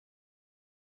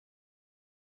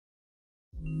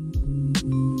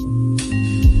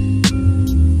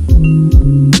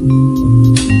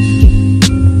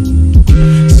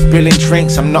Spilling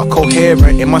drinks, I'm not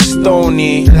coherent in my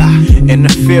stony. In the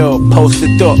field,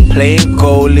 posted up, playing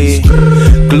goalie.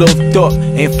 Gloved up,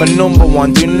 aim for number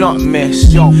one, do not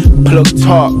miss. Plugged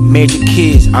up, major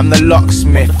keys, I'm the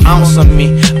locksmith. Ounce on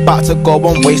me, about to go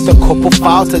and waste a couple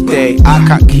files today. I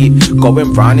can't keep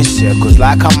going round in circles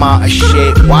like I'm out of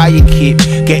shape. Why you keep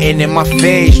getting in my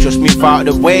face? Just move out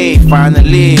the way,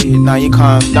 finally. Now you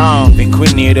calm down, think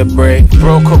we need a break.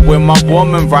 Broke up with my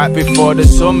woman right before the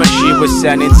summer. She was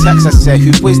sending texts, I said,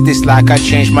 who is this? Like I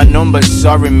changed my number,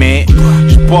 sorry mate.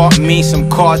 Just bought me some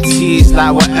car tees,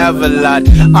 like whatever lad.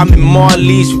 I'm in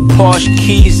Marley's with Porsche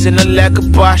keys and a leg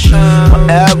of bash. My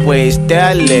airways,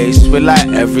 they're laced with like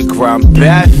every gram.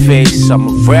 Bare face, I'm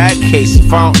a rare case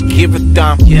if I don't give a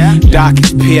damn.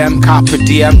 Darkest PM, Carpe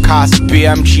DM, cars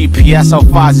BM, GPS, how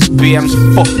far is BM's?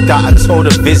 Fuck that, I told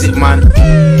her visit man.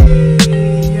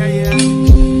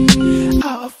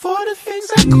 Out of all the things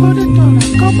I could've done, I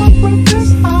got my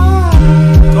breakfast high.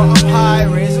 Got 'em high,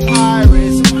 raise 'em high,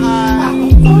 raise 'em high.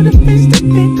 Out of all the things to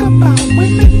think about,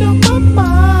 women on my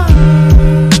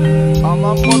mind. On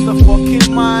my motherfucking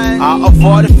mind. Out of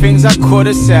all the things I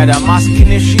could've said, I'm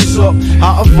asking if she's up.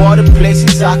 Out of all the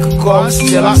places I could go, I'm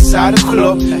still outside the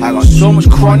club. I got so much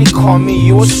chronic on me,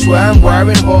 you would swear I'm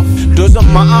wearing huff. Doesn't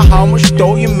matter how much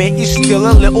dough you make, you're still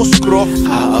a little scruff.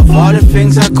 Out of all the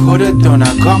things I could've done,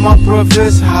 I got my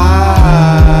brothers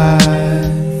high.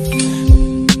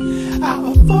 Out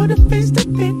of all the things to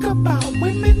think about,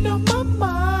 women on my mind.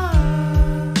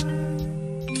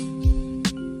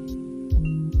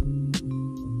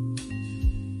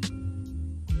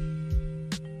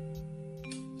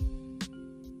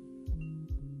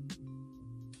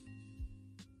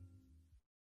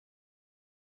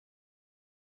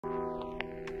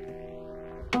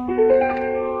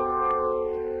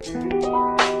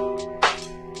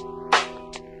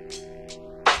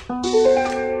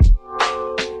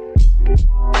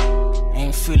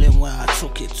 Ain't feeling where I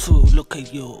took it to. Look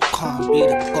at you, can't be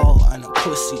the goal and a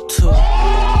pussy too.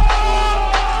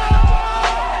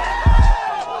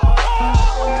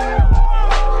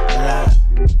 Like,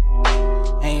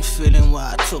 ain't feeling where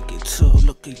I took it to.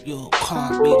 Look at you,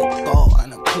 can't be the goal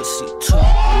and a pussy too.